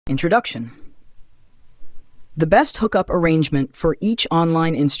Introduction. The best hookup arrangement for each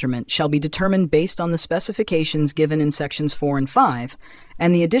online instrument shall be determined based on the specifications given in Sections 4 and 5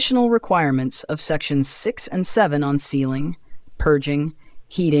 and the additional requirements of Sections 6 and 7 on sealing, purging,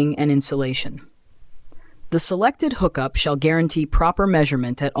 heating, and insulation. The selected hookup shall guarantee proper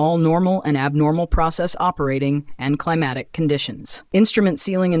measurement at all normal and abnormal process operating and climatic conditions. Instrument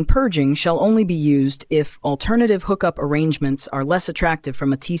sealing and purging shall only be used if alternative hookup arrangements are less attractive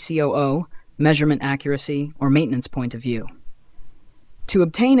from a TCOO, measurement accuracy, or maintenance point of view. To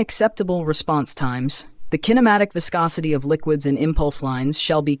obtain acceptable response times, the kinematic viscosity of liquids in impulse lines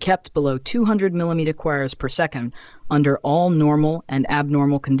shall be kept below 200 mm² per second under all normal and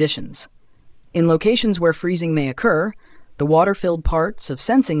abnormal conditions. In locations where freezing may occur, the water-filled parts of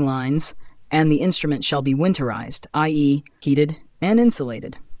sensing lines and the instrument shall be winterized, i.e., heated and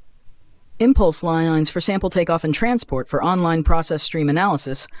insulated. Impulse lines for sample takeoff and transport for online process stream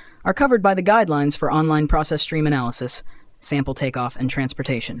analysis are covered by the Guidelines for Online Process Stream Analysis, Sample Takeoff and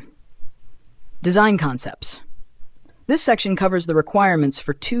Transportation. Design concepts. This section covers the requirements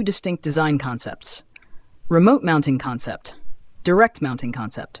for two distinct design concepts: remote mounting concept, direct mounting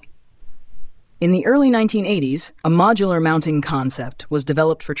concept. In the early 1980s, a modular mounting concept was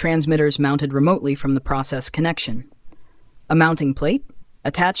developed for transmitters mounted remotely from the process connection. A mounting plate,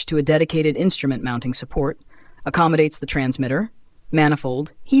 attached to a dedicated instrument mounting support, accommodates the transmitter,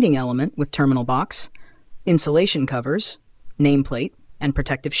 manifold, heating element with terminal box, insulation covers, nameplate, and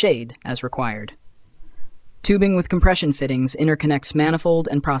protective shade as required. Tubing with compression fittings interconnects manifold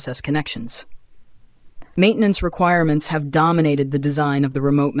and process connections. Maintenance requirements have dominated the design of the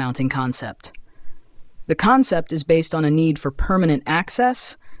remote mounting concept. The concept is based on a need for permanent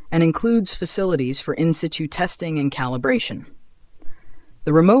access and includes facilities for in-situ testing and calibration.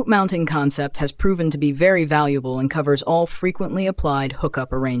 The remote mounting concept has proven to be very valuable and covers all frequently applied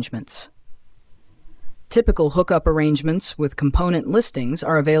hookup arrangements. Typical hookup arrangements with component listings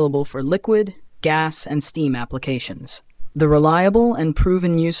are available for liquid, gas, and steam applications. The reliable and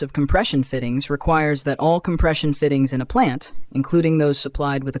proven use of compression fittings requires that all compression fittings in a plant, including those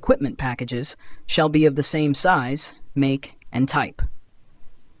supplied with equipment packages, shall be of the same size, make, and type.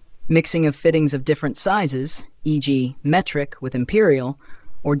 Mixing of fittings of different sizes, e.g., metric with imperial,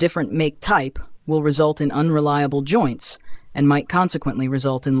 or different make type, will result in unreliable joints and might consequently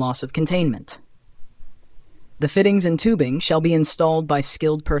result in loss of containment. The fittings and tubing shall be installed by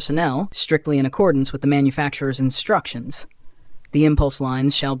skilled personnel, strictly in accordance with the manufacturer's instructions. The impulse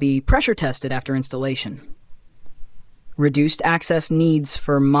lines shall be pressure tested after installation. Reduced access needs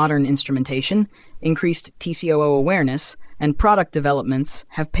for modern instrumentation, increased TCOO awareness, and product developments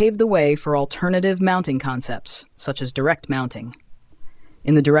have paved the way for alternative mounting concepts, such as direct mounting.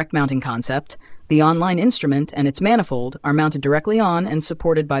 In the direct mounting concept, the online instrument and its manifold are mounted directly on and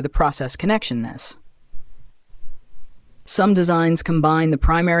supported by the process connection NES. Some designs combine the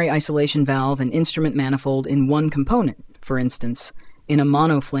primary isolation valve and instrument manifold in one component, for instance, in a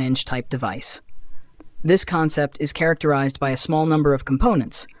monoflange type device. This concept is characterized by a small number of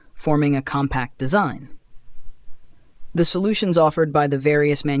components, forming a compact design. The solutions offered by the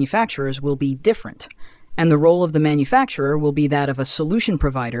various manufacturers will be different, and the role of the manufacturer will be that of a solution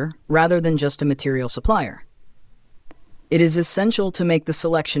provider rather than just a material supplier. It is essential to make the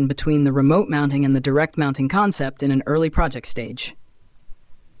selection between the remote mounting and the direct mounting concept in an early project stage.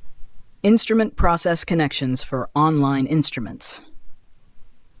 Instrument process connections for online instruments.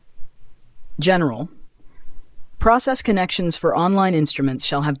 General. Process connections for online instruments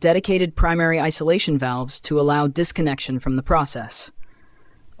shall have dedicated primary isolation valves to allow disconnection from the process.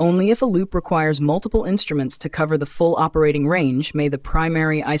 Only if a loop requires multiple instruments to cover the full operating range may the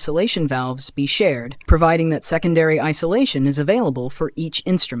primary isolation valves be shared, providing that secondary isolation is available for each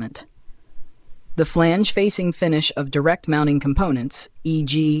instrument. The flange-facing finish of direct mounting components,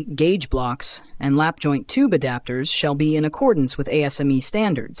 e.g. gauge blocks and lap joint tube adapters, shall be in accordance with ASME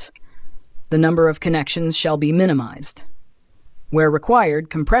standards. The number of connections shall be minimized. Where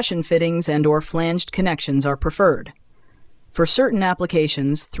required, compression fittings and/or flanged connections are preferred. For certain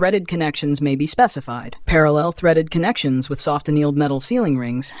applications, threaded connections may be specified. Parallel threaded connections with soft annealed metal sealing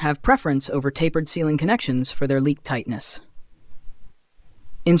rings have preference over tapered sealing connections for their leak tightness.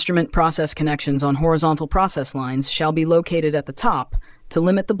 Instrument process connections on horizontal process lines shall be located at the top to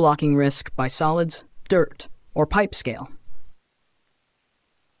limit the blocking risk by solids, dirt, or pipe scale.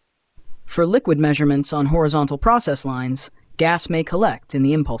 For liquid measurements on horizontal process lines, gas may collect in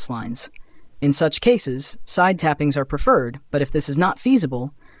the impulse lines. In such cases, side tappings are preferred, but if this is not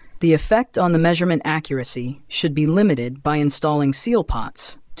feasible, the effect on the measurement accuracy should be limited by installing seal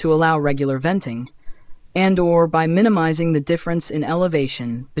pots to allow regular venting, and/or by minimizing the difference in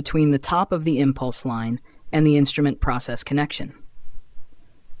elevation between the top of the impulse line and the instrument process connection.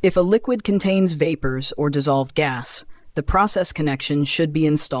 If a liquid contains vapors or dissolved gas, the process connection should be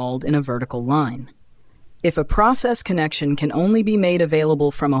installed in a vertical line. If a process connection can only be made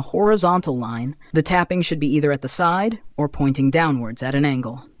available from a horizontal line, the tapping should be either at the side or pointing downwards at an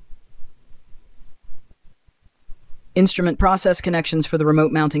angle. Instrument process connections for the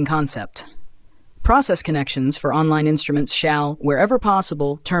remote mounting concept. Process connections for online instruments shall, wherever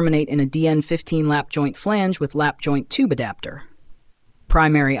possible, terminate in a DN15 lap joint flange with lap joint tube adapter.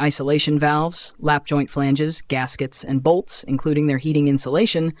 Primary isolation valves, lap joint flanges, gaskets, and bolts, including their heating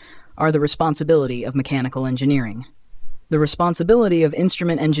insulation, are the responsibility of mechanical engineering. The responsibility of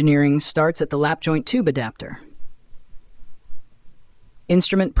instrument engineering starts at the lap joint tube adapter.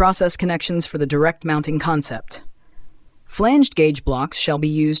 Instrument process connections for the direct mounting concept. Flanged gauge blocks shall be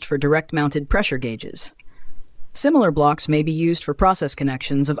used for direct-mounted pressure gauges. Similar blocks may be used for process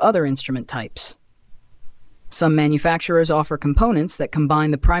connections of other instrument types. Some manufacturers offer components that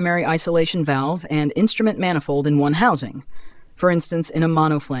combine the primary isolation valve and instrument manifold in one housing, for instance in a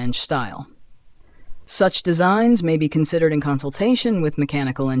monoflange style. Such designs may be considered in consultation with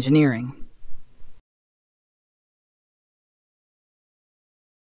mechanical engineering.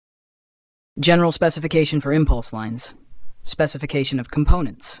 General specification for impulse lines. Specification of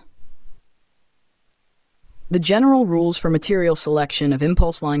components. The general rules for material selection of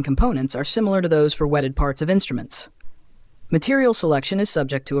impulse line components are similar to those for wetted parts of instruments. Material selection is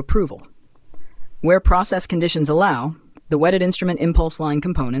subject to approval. Where process conditions allow, the wetted instrument impulse line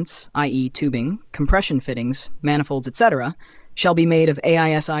components, i.e. tubing, compression fittings, manifolds, etc., shall be made of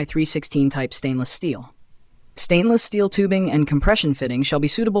ANSI 316 type stainless steel. Stainless steel tubing and compression fitting shall be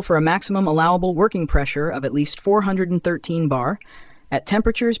suitable for a maximum allowable working pressure of at least 413 bar at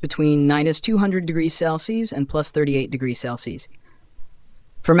temperatures between -200 degrees Celsius and +38 degrees Celsius.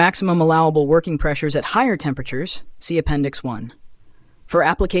 For maximum allowable working pressures at higher temperatures, see Appendix 1. For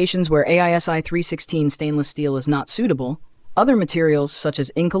applications where ANSI 316 stainless steel is not suitable, other materials such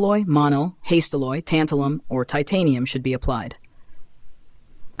as Incalloy, Mono, Hastalloy, Tantalum, or Titanium should be applied.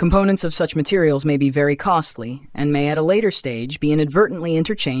 Components of such materials may be very costly and may at a later stage be inadvertently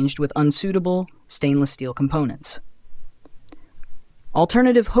interchanged with unsuitable stainless steel components.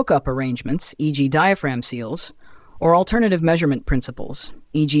 Alternative hookup arrangements, e.g. diaphragm seals, or alternative measurement principles,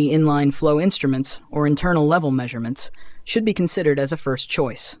 e.g. inline flow instruments or internal level measurements, should be considered as a first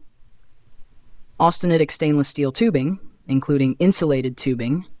choice. Austenitic stainless steel tubing, including insulated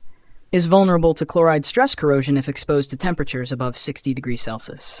tubing, is vulnerable to chloride stress corrosion if exposed to temperatures above 60 degrees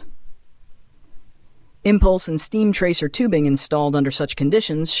Celsius. Impulse and steam tracer tubing installed under such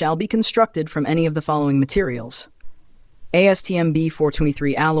conditions shall be constructed from any of the following materials: ASTM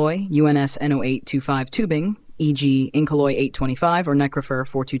B423 alloy, UNS N0825 tubing, e.g. Incalloy 825 or Necrofer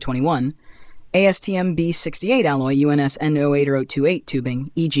 4221, ASTM B68 alloy, UNS N0828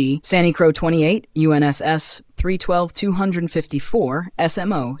 tubing, e.g. Sanicro 28, UNS S312 254,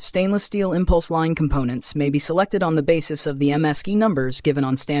 SMO. Stainless steel impulse line components may be selected on the basis of the MSKey numbers given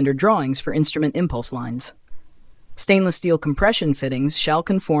on standard drawings for instrument impulse lines. Stainless steel compression fittings shall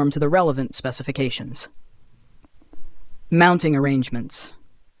conform to the relevant specifications. Mounting arrangements.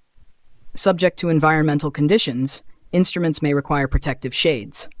 Subject to environmental conditions, instruments may require protective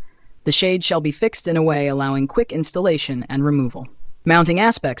shades. The shade shall be fixed in a way allowing quick installation and removal. Mounting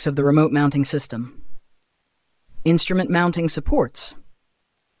aspects of the remote mounting system. Instrument mounting supports.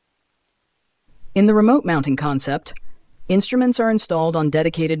 In the remote mounting concept, instruments are installed on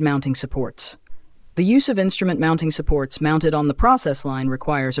dedicated mounting supports. The use of instrument mounting supports mounted on the process line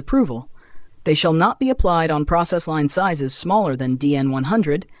requires approval. They shall not be applied on process line sizes smaller than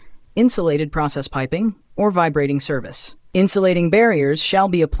DN100, insulated process piping, or vibrating service. Insulating barriers shall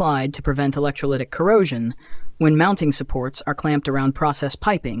be applied to prevent electrolytic corrosion when mounting supports are clamped around process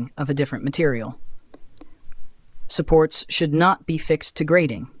piping of a different material. Supports should not be fixed to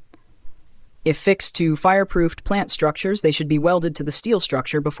grating. If fixed to fireproofed plant structures, they should be welded to the steel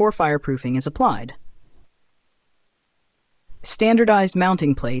structure before fireproofing is applied. Standardized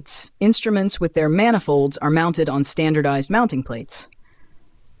mounting plates. Instruments with their manifolds are mounted on standardized mounting plates.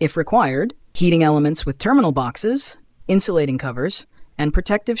 If required, heating elements with terminal boxes, insulating covers, and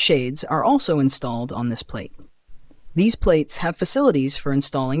protective shades are also installed on this plate. These plates have facilities for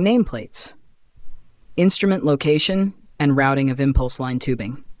installing nameplates. Instrument location and routing of impulse line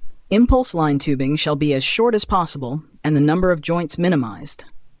tubing. Impulse line tubing shall be as short as possible and the number of joints minimized.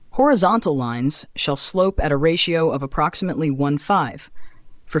 Horizontal lines shall slope at a ratio of approximately 1:5.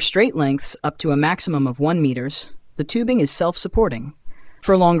 For straight lengths up to a maximum of 1 meters, the tubing is self-supporting.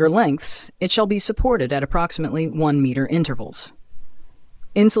 For longer lengths, it shall be supported at approximately 1 meter intervals.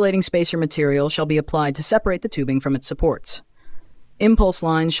 Insulating spacer material shall be applied to separate the tubing from its supports. Impulse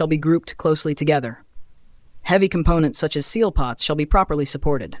lines shall be grouped closely together. Heavy components such as seal pots shall be properly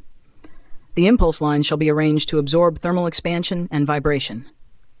supported. The impulse lines shall be arranged to absorb thermal expansion and vibration.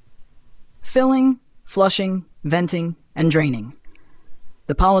 Filling, flushing, venting, and draining.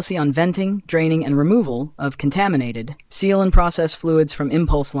 The policy on venting, draining, and removal of contaminated, seal and process fluids from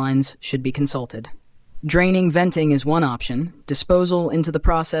impulse lines should be consulted. Draining venting is one option. Disposal into the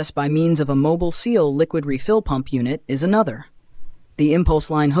process by means of a mobile seal liquid refill pump unit is another. The impulse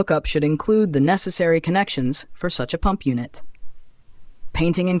line hookup should include the necessary connections for such a pump unit.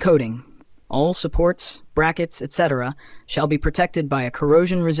 Painting and coating. All supports, brackets, etc. shall be protected by a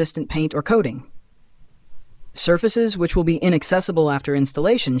corrosion-resistant paint or coating. Surfaces which will be inaccessible after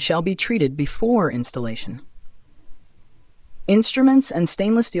installation shall be treated before installation. Instruments and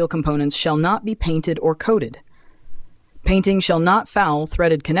stainless steel components shall not be painted or coated. Painting shall not foul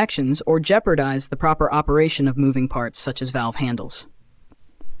threaded connections or jeopardize the proper operation of moving parts such as valve handles.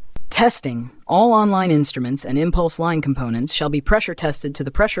 Testing. All online instruments and impulse line components shall be pressure tested to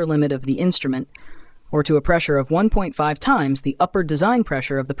the pressure limit of the instrument or to a pressure of 1.5 times the upper design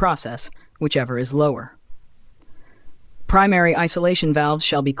pressure of the process, whichever is lower. Primary isolation valves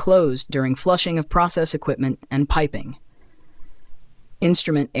shall be closed during flushing of process equipment and piping.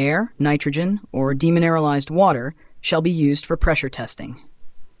 Instrument air, nitrogen, or demineralized water shall be used for pressure testing.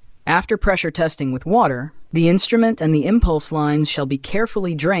 After pressure testing with water, the instrument and the impulse lines shall be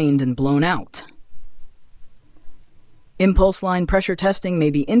carefully drained and blown out. Impulse line pressure testing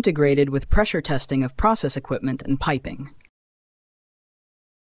may be integrated with pressure testing of process equipment and piping.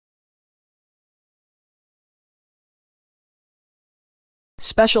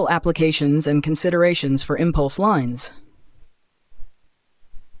 Special applications and considerations for impulse lines.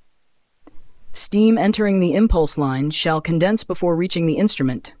 Steam entering the impulse line shall condense before reaching the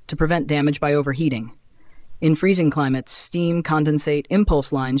instrument to prevent damage by overheating. In freezing climates, steam condensate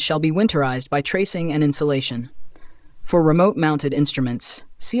impulse lines shall be winterized by tracing and insulation. For remote-mounted instruments,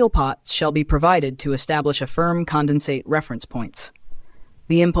 seal pots shall be provided to establish a firm condensate reference points.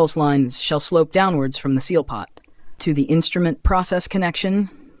 The impulse lines shall slope downwards from the seal pot to the instrument process connection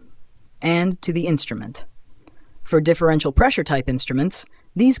and to the instrument. For differential pressure type instruments,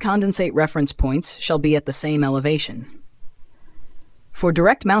 these condensate reference points shall be at the same elevation. For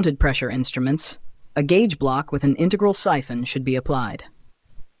direct-mounted pressure instruments, a gauge block with an integral siphon should be applied.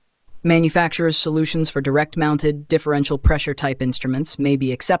 Manufacturers' solutions for direct-mounted differential pressure type instruments may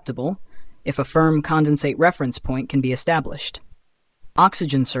be acceptable if a firm condensate reference point can be established.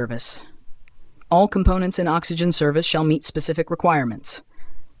 Oxygen service. All components in oxygen service shall meet specific requirements.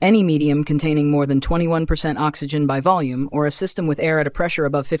 Any medium containing more than 21% oxygen by volume or a system with air at a pressure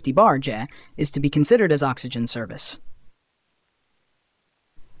above 50 bar J is to be considered as oxygen service.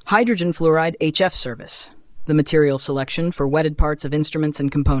 Hydrogen fluoride HF service. The material selection for wetted parts of instruments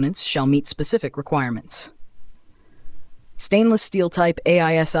and components shall meet specific requirements. Stainless steel type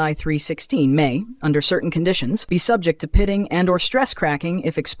AISI 316 may, under certain conditions, be subject to pitting and/or stress cracking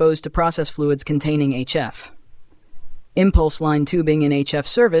if exposed to process fluids containing HF. Impulse line tubing in HF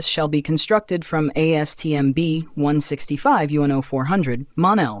service shall be constructed from ASTM B165 UNO 400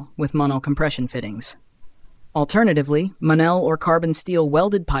 Monel with Monel compression fittings. Alternatively, Monel or carbon steel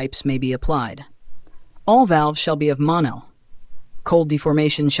welded pipes may be applied. All valves shall be of Monel. Cold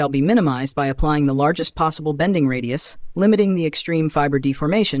deformation shall be minimized by applying the largest possible bending radius, limiting the extreme fiber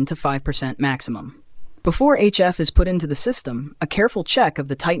deformation to 5% maximum. Before HF is put into the system, a careful check of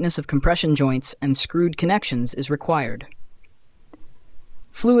the tightness of compression joints and screwed connections is required.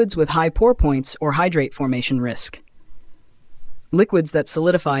 Fluids with high pour points or hydrate formation risk. Liquids that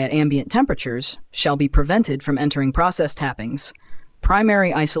solidify at ambient temperatures shall be prevented from entering process tappings,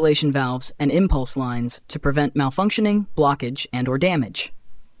 primary isolation valves, and impulse lines to prevent malfunctioning, blockage, and/or damage.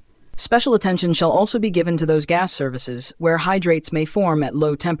 Special attention shall also be given to those gas services where hydrates may form at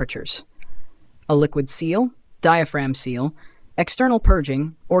low temperatures. A liquid seal, diaphragm seal, external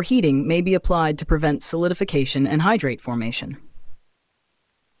purging, or heating may be applied to prevent solidification and hydrate formation.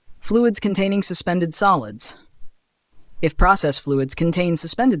 Fluids containing suspended solids. If process fluids contain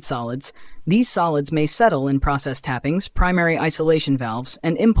suspended solids, these solids may settle in process tappings, primary isolation valves,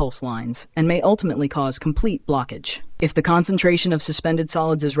 and impulse lines, and may ultimately cause complete blockage. If the concentration of suspended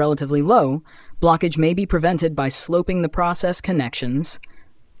solids is relatively low, blockage may be prevented by sloping the process connections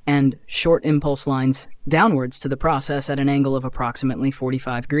and short impulse lines downwards to the process at an angle of approximately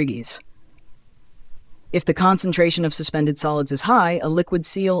 45 degrees. If the concentration of suspended solids is high, a liquid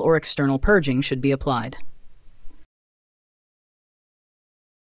seal or external purging should be applied.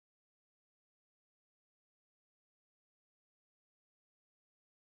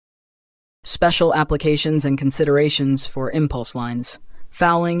 Special applications and considerations for impulse lines,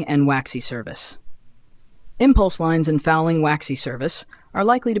 fouling and waxy service. Impulse lines in fouling waxy service are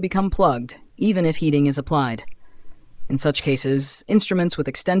likely to become plugged, even if heating is applied. In such cases, instruments with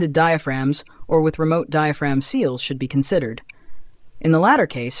extended diaphragms or with remote diaphragm seals should be considered. In the latter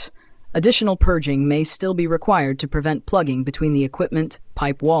case, additional purging may still be required to prevent plugging between the equipment,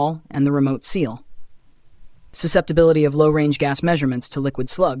 pipe wall, and the remote seal. Susceptibility of low-range gas measurements to liquid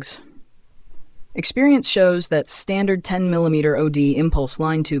slugs. Experience shows that standard 10 mm OD impulse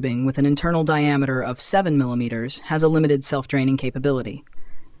line tubing with an internal diameter of 7 mm has a limited self-draining capability.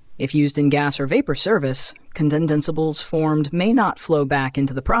 If used in gas or vapor service, condensables formed may not flow back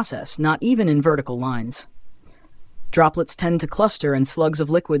into the process, not even in vertical lines. Droplets tend to cluster and slugs of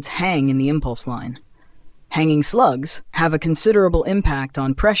liquids hang in the impulse line. Hanging slugs have a considerable impact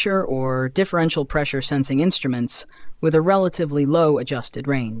on pressure or differential pressure sensing instruments with a relatively low adjusted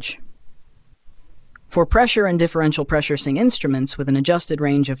range. For pressure and differential pressure sensing instruments with an adjusted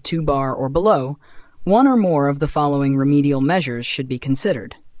range of 2 bar or below, one or more of the following remedial measures should be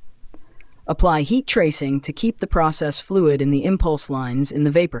considered. Apply heat tracing to keep the process fluid in the impulse lines in the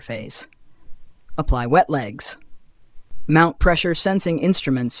vapor phase. Apply wet legs. Mount pressure sensing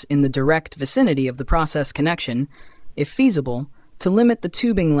instruments in the direct vicinity of the process connection, if feasible, to limit the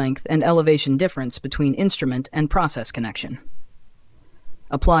tubing length and elevation difference between instrument and process connection.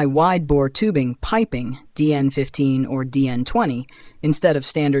 Apply wide-bore tubing piping, DN15 or DN20, instead of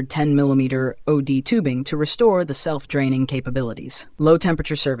standard 10 mm OD tubing to restore the self-draining capabilities.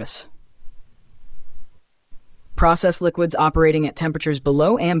 Low-temperature service. Process liquids operating at temperatures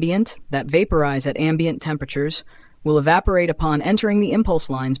below ambient, that vaporize at ambient temperatures, will evaporate upon entering the impulse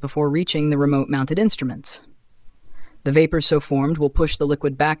lines before reaching the remote-mounted instruments. The vapors so formed will push the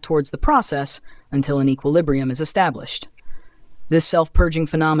liquid back towards the process until an equilibrium is established. This self-purging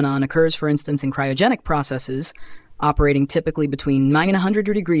phenomenon occurs, for instance, in cryogenic processes, operating typically between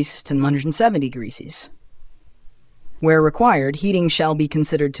 -100 degrees to 170 degrees. Where required, heating shall be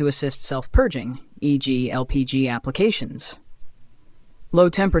considered to assist self-purging, e.g. LPG applications.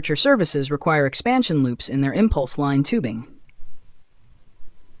 Low-temperature services require expansion loops in their impulse line tubing.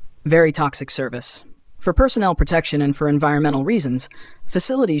 Very toxic service. For personnel protection and for environmental reasons,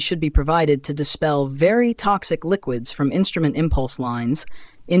 facilities should be provided to dispel very toxic liquids from instrument impulse lines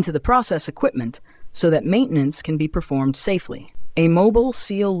into the process equipment so that maintenance can be performed safely. A mobile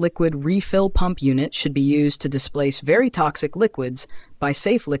seal liquid refill pump unit should be used to displace very toxic liquids by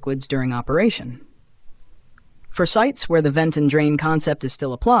safe liquids during operation. For sites where the vent and drain concept is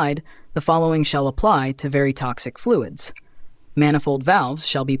still applied, the following shall apply to very toxic fluids. Manifold valves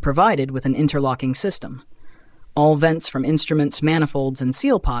shall be provided with an interlocking system. All vents from instruments, manifolds, and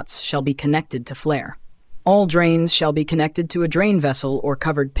seal pots shall be connected to flare. All drains shall be connected to a drain vessel or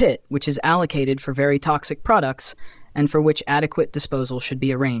covered pit, which is allocated for very toxic products and for which adequate disposal should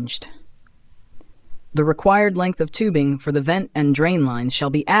be arranged. The required length of tubing for the vent and drain lines shall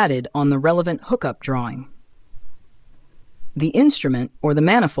be added on the relevant hookup drawing. The instrument or the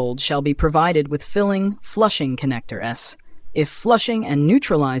manifold shall be provided with filling flushing connector S, if flushing and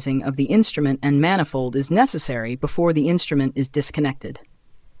neutralizing of the instrument and manifold is necessary before the instrument is disconnected.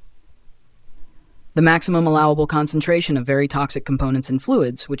 The maximum allowable concentration of very toxic components and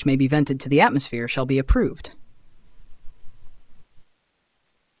fluids, which may be vented to the atmosphere, shall be approved.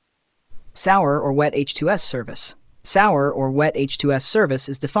 Sour or wet H2S service. Sour or wet H2S service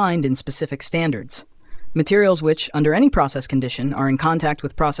is defined in specific standards. Materials which, under any process condition, are in contact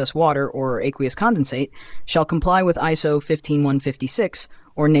with process water or aqueous condensate shall comply with ISO 15156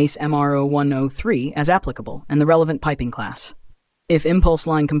 or NACE MRO 103 as applicable, and the relevant piping class. If impulse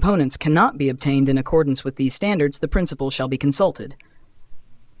line components cannot be obtained in accordance with these standards, the principal shall be consulted.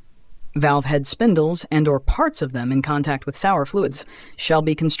 Valve head spindles and or parts of them in contact with sour fluids shall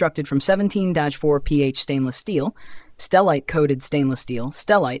be constructed from 17-4 pH stainless steel, stellite-coated stainless steel,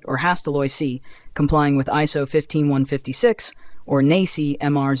 stellite or Hastelloy C, complying with ISO 15156 or NACE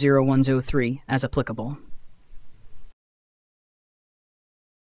MR 0103 as applicable.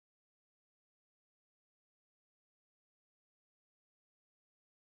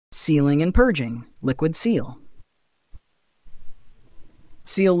 Sealing and purging, liquid seal.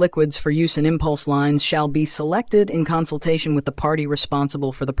 Seal liquids for use in impulse lines shall be selected in consultation with the party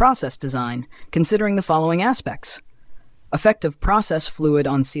responsible for the process design, considering the following aspects. Effect of process fluid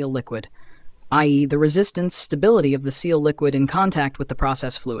on seal liquid, i.e. the resistance, stability of the seal liquid in contact with the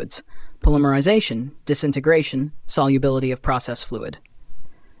process fluids, polymerization, disintegration, solubility of process fluid.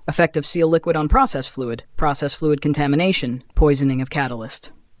 Effect of seal liquid on process fluid contamination, poisoning of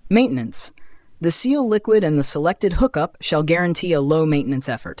catalyst. Maintenance. The seal liquid and the selected hookup shall guarantee a low maintenance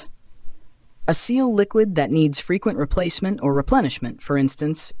effort. A seal liquid that needs frequent replacement or replenishment, for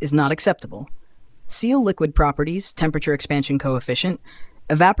instance, is not acceptable. Seal liquid properties, temperature expansion coefficient,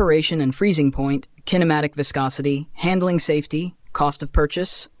 evaporation and freezing point, kinematic viscosity, handling safety, cost of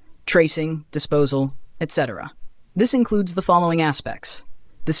purchase, tracing, disposal, etc. This includes the following aspects.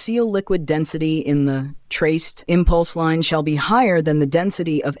 The seal liquid density in the traced impulse line shall be higher than the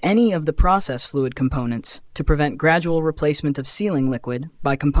density of any of the process fluid components to prevent gradual replacement of sealing liquid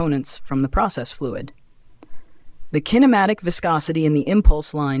by components from the process fluid. The kinematic viscosity in the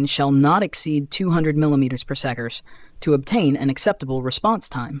impulse line shall not exceed 200 millimeters per second to obtain an acceptable response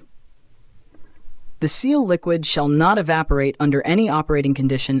time. The seal liquid shall not evaporate under any operating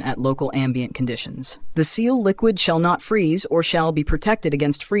condition at local ambient conditions. The seal liquid shall not freeze or shall be protected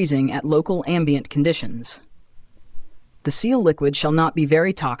against freezing at local ambient conditions. The seal liquid shall not be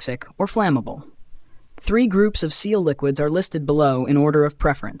very toxic or flammable. 3 groups of seal liquids are listed below in order of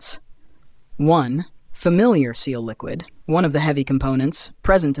preference. 1. Familiar seal liquid, one of the heavy components,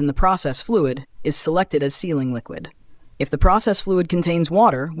 present in the process fluid, is selected as sealing liquid. If the process fluid contains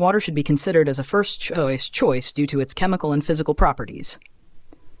water, water should be considered as a first choice due to its chemical and physical properties.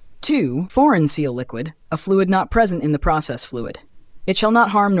 2. Foreign seal liquid, a fluid not present in the process fluid. It shall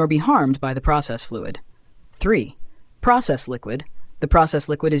not harm nor be harmed by the process fluid. 3. Process liquid. The process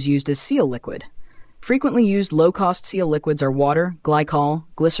liquid is used as seal liquid. Frequently used low-cost seal liquids are water, glycol,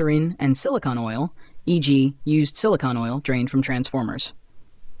 glycerine, and silicon oil, e.g., used silicon oil drained from transformers.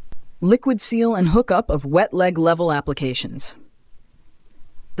 Liquid seal and hookup of wet leg level applications.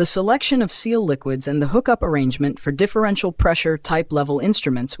 The selection of seal liquids and the hookup arrangement for differential pressure type level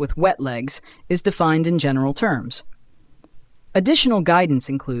instruments with wet legs is defined in general terms. Additional guidance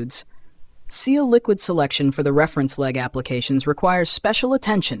includes: seal liquid selection for the reference leg applications requires special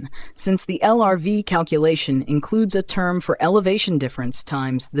attention since the LRV calculation includes a term for elevation difference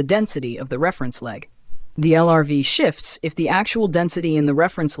times the density of the reference leg. The LRV shifts if the actual density in the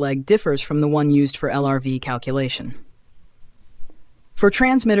reference leg differs from the one used for LRV calculation. For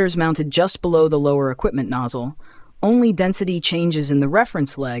transmitters mounted just below the lower equipment nozzle, only density changes in the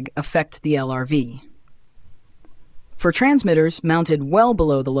reference leg affect the LRV. For transmitters mounted well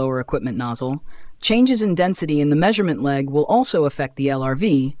below the lower equipment nozzle, changes in density in the measurement leg will also affect the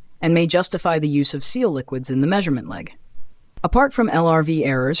LRV and may justify the use of seal liquids in the measurement leg. Apart from LRV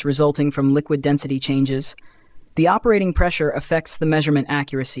errors resulting from liquid density changes, the operating pressure affects the measurement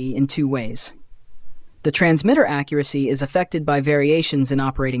accuracy in 2 ways. The transmitter accuracy is affected by variations in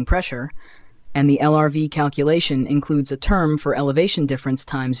operating pressure, and the LRV calculation includes a term for elevation difference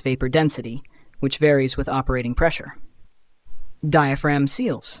times vapor density, which varies with operating pressure. Diaphragm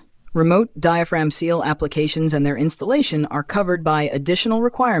seals. Remote diaphragm seal applications and their installation are covered by additional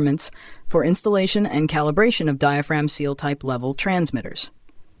requirements for installation and calibration of diaphragm seal type level transmitters.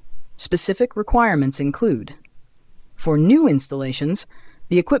 Specific requirements include: for new installations,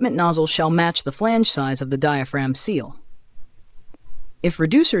 the equipment nozzle shall match the flange size of the diaphragm seal. If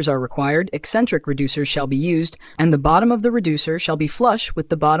reducers are required, eccentric reducers shall be used, and the bottom of the reducer shall be flush with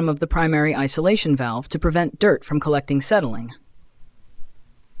the bottom of the primary isolation valve to prevent dirt from collecting settling.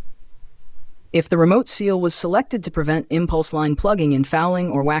 If the remote seal was selected to prevent impulse line plugging in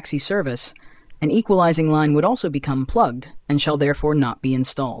fouling or waxy service, an equalizing line would also become plugged and shall therefore not be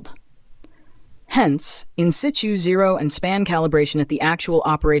installed. Hence, in situ zero and span calibration at the actual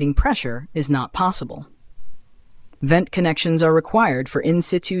operating pressure is not possible. Vent connections are required for in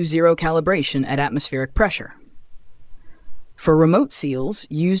situ zero calibration at atmospheric pressure. For remote seals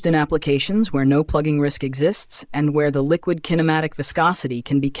used in applications where no plugging risk exists and where the liquid kinematic viscosity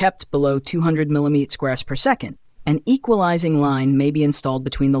can be kept below 200 mm² per second, an equalizing line may be installed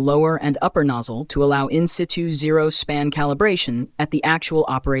between the lower and upper nozzle to allow in situ zero span calibration at the actual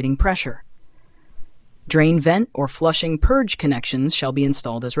operating pressure. Drain vent or flushing purge connections shall be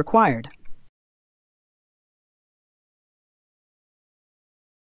installed as required.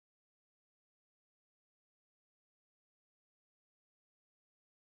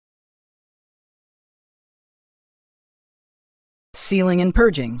 Sealing and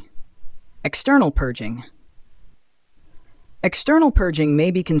purging. External purging. External purging may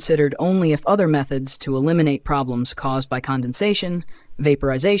be considered only if other methods to eliminate problems caused by condensation,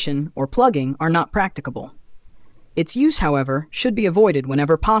 vaporization, or plugging are not practicable. Its use, however, should be avoided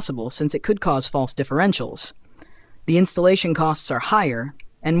whenever possible since it could cause false differentials. The installation costs are higher,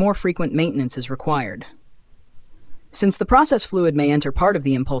 and more frequent maintenance is required. Since the process fluid may enter part of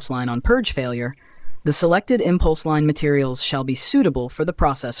the impulse line on purge failure, the selected impulse line materials shall be suitable for the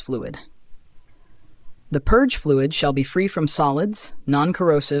process fluid. The purge fluid shall be free from solids,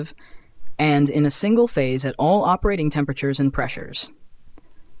 non-corrosive, and in a single phase at all operating temperatures and pressures.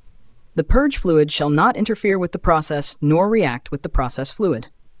 The purge fluid shall not interfere with the process nor react with the process fluid.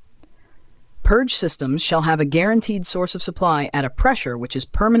 Purge systems shall have a guaranteed source of supply at a pressure which is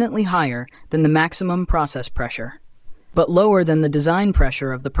permanently higher than the maximum process pressure, but lower than the design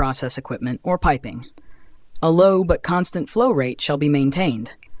pressure of the process equipment or piping. A low but constant flow rate shall be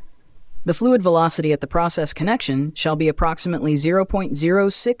maintained. The fluid velocity at the process connection shall be approximately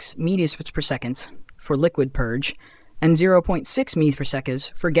 0.06 meters per second for liquid purge and 0.6 meters per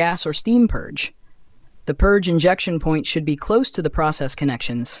second for gas or steam purge. The purge injection point should be close to the process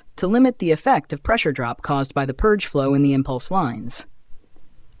connections to limit the effect of pressure drop caused by the purge flow in the impulse lines.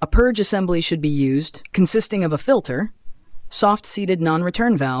 A purge assembly should be used consisting of a filter, soft-seated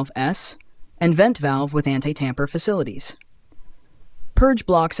non-return valve S, and vent valve with anti-tamper facilities. Purge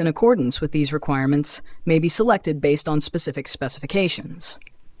blocks in accordance with these requirements may be selected based on specific specifications.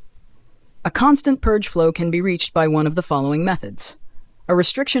 A constant purge flow can be reached by one of the following methods. A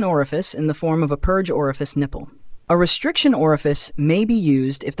restriction orifice in the form of a purge orifice nipple. A restriction orifice may be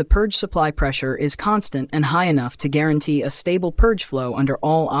used if the purge supply pressure is constant and high enough to guarantee a stable purge flow under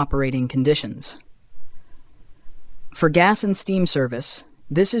all operating conditions. For gas and steam service,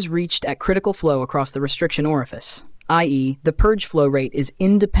 this is reached at critical flow across the restriction orifice, i.e., the purge flow rate is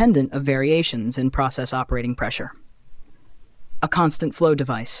independent of variations in process operating pressure. A constant flow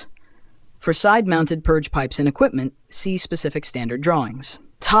device. For side-mounted purge pipes and equipment, see specific standard drawings.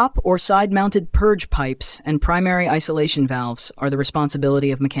 Top or side-mounted purge pipes and primary isolation valves are the responsibility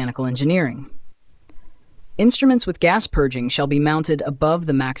of mechanical engineering. Instruments with gas purging shall be mounted above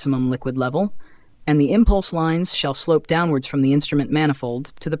the maximum liquid level, and the impulse lines shall slope downwards from the instrument manifold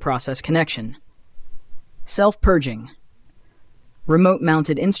to the process connection. Self-purging.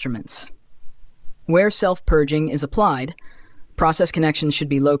 Remote-mounted instruments. Where self-purging is applied, process connections should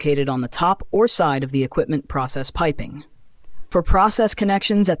be located on the top or side of the equipment process piping. For process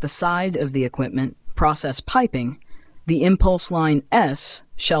connections at the side of the equipment process piping, the impulse line S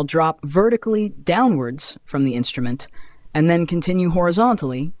shall drop vertically downwards from the instrument and then continue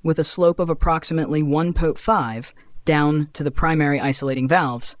horizontally with a slope of approximately 1.5 down to the primary isolating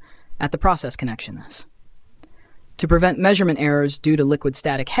valves at the process connections. To prevent measurement errors due to liquid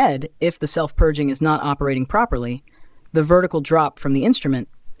static head if the self-purging is not operating properly, the vertical drop from the instrument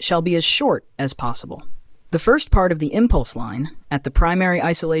shall be as short as possible. The first part of the impulse line, at the primary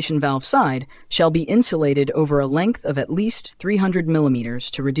isolation valve side, shall be insulated over a length of at least 300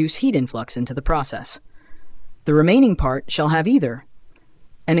 millimeters to reduce heat influx into the process. The remaining part shall have either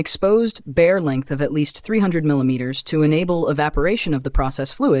an exposed bare length of at least 300 millimeters to enable evaporation of the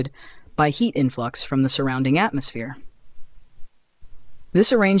process fluid by heat influx from the surrounding atmosphere.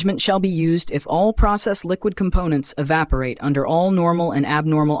 This arrangement shall be used if all process liquid components evaporate under all normal and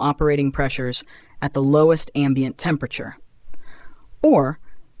abnormal operating pressures at the lowest ambient temperature, or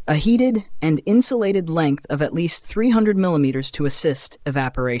a heated and insulated length of at least 300 millimeters to assist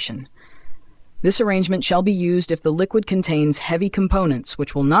evaporation. This arrangement shall be used if the liquid contains heavy components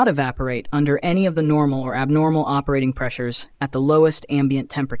which will not evaporate under any of the normal or abnormal operating pressures at the lowest ambient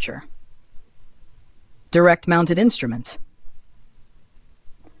temperature. Direct-mounted instruments.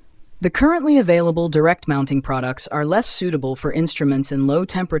 The currently available direct mounting products are less suitable for instruments in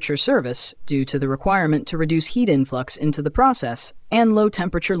low-temperature service due to the requirement to reduce heat influx into the process and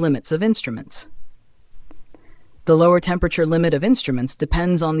low-temperature limits of instruments. The lower temperature limit of instruments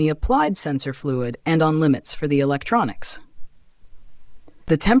depends on the applied sensor fluid and on limits for the electronics.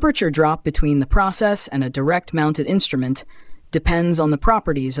 The temperature drop between the process and a direct-mounted instrument depends on the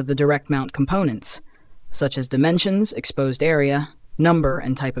properties of the direct mount components, such as dimensions, exposed area, number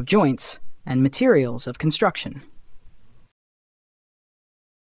and type of joints, and materials of construction.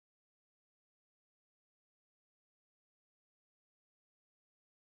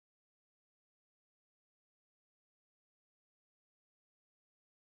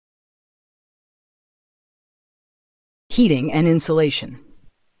 Heating and insulation.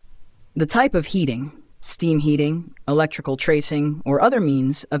 The type of heating, steam heating, electrical tracing, or other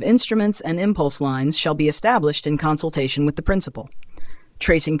means of instruments and impulse lines shall be established in consultation with the principal.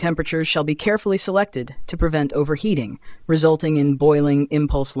 Tracing temperatures shall be carefully selected to prevent overheating, resulting in boiling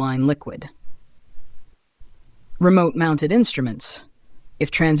impulse line liquid. Remote-mounted instruments.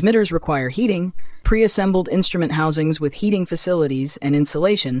 If transmitters require heating, pre-assembled instrument housings with heating facilities and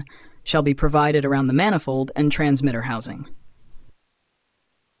insulation shall be provided around the manifold and transmitter housing.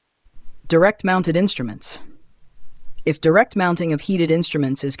 Direct-mounted instruments. If direct mounting of heated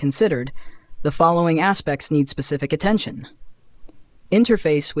instruments is considered, the following aspects need specific attention.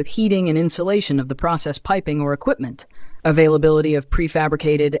 Interface with heating and insulation of the process piping or equipment, Availability of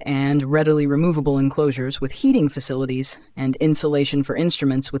prefabricated and readily removable enclosures with heating facilities and insulation for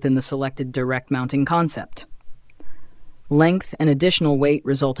instruments within the selected direct mounting concept. Length and additional weight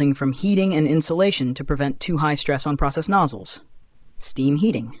resulting from heating and insulation to prevent too high stress on process nozzles. Steam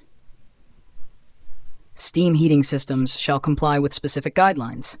heating. Steam heating systems shall comply with specific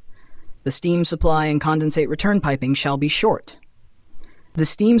guidelines. The steam supply and condensate return piping shall be short. The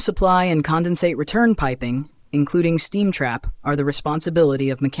steam supply and condensate return piping, including steam trap, are the responsibility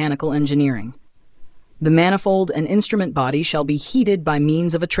of mechanical engineering. The manifold and instrument body shall be heated by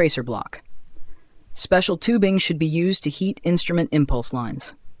means of a tracer block. Special tubing should be used to heat instrument impulse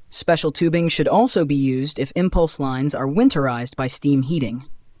lines. Special tubing should also be used if impulse lines are winterized by steam heating.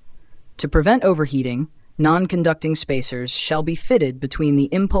 To prevent overheating, non-conducting spacers shall be fitted between the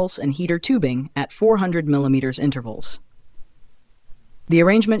impulse and heater tubing at 400 mm intervals. The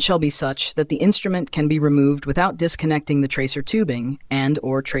arrangement shall be such that the instrument can be removed without disconnecting the tracer tubing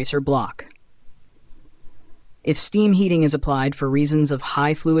and/or tracer block. If steam heating is applied for reasons of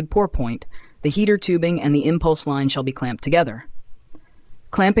high fluid pour point, the heater tubing and the impulse line shall be clamped together.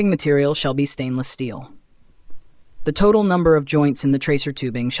 Clamping material shall be stainless steel. The total number of joints in the tracer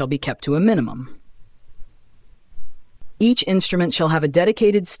tubing shall be kept to a minimum. Each instrument shall have a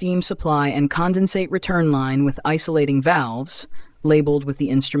dedicated steam supply and condensate return line with isolating valves, labeled with the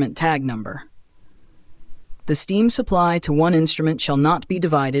instrument tag number. The steam supply to one instrument shall not be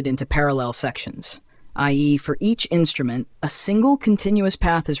divided into parallel sections, i.e., for each instrument, a single continuous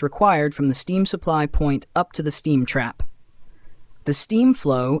path is required from the steam supply point up to the steam trap. The steam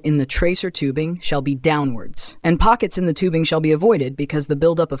flow in the tracer tubing shall be downwards, and pockets in the tubing shall be avoided because the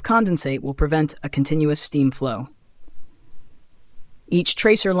buildup of condensate will prevent a continuous steam flow. Each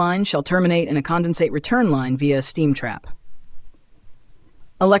tracer line shall terminate in a condensate return line via a steam trap.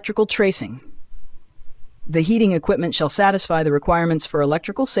 Electrical tracing. The heating equipment shall satisfy the requirements for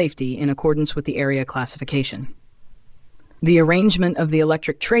electrical safety in accordance with the area classification. The arrangement of the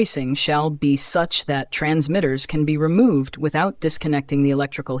electric tracing shall be such that transmitters can be removed without disconnecting the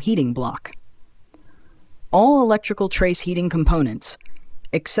electrical heating block. All electrical trace heating components,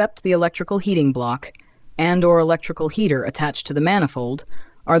 except the electrical heating block and/or electrical heater attached to the manifold,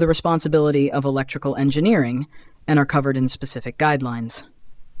 are the responsibility of electrical engineering and are covered in specific guidelines.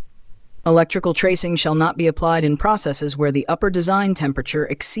 Electrical tracing shall not be applied in processes where the upper design temperature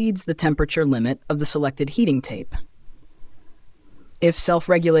exceeds the temperature limit of the selected heating tape. If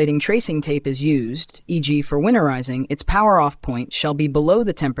self-regulating tracing tape is used, e.g. for winterizing, its power-off point shall be below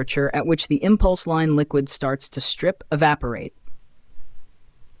the temperature at which the impulse line liquid starts to evaporate.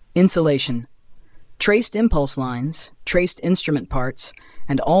 Insulation. Traced impulse lines, traced instrument parts,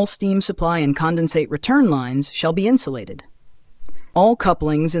 and all steam supply and condensate return lines shall be insulated. All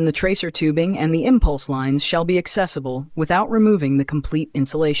couplings in the tracer tubing and the impulse lines shall be accessible without removing the complete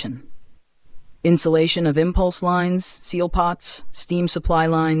insulation. Insulation of impulse lines, seal pots, steam supply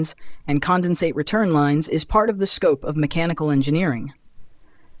lines, and condensate return lines is part of the scope of mechanical engineering.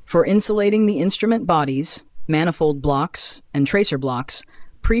 For insulating the instrument bodies, manifold blocks, and tracer blocks,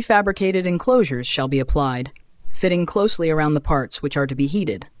 prefabricated enclosures shall be applied, fitting closely around the parts which are to be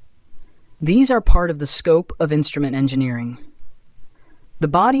heated. These are part of the scope of instrument engineering. The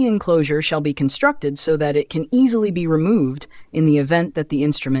body enclosure shall be constructed so that it can easily be removed in the event that the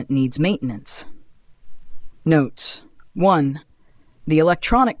instrument needs maintenance. Notes: 1. The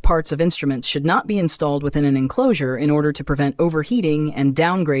electronic parts of instruments should not be installed within an enclosure in order to prevent overheating and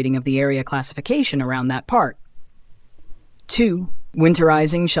downgrading of the area classification around that part. 2.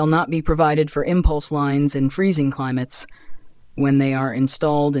 Winterizing shall not be provided for impulse lines in freezing climates when they are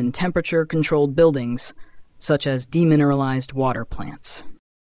installed in temperature-controlled buildings, such as demineralized water plants.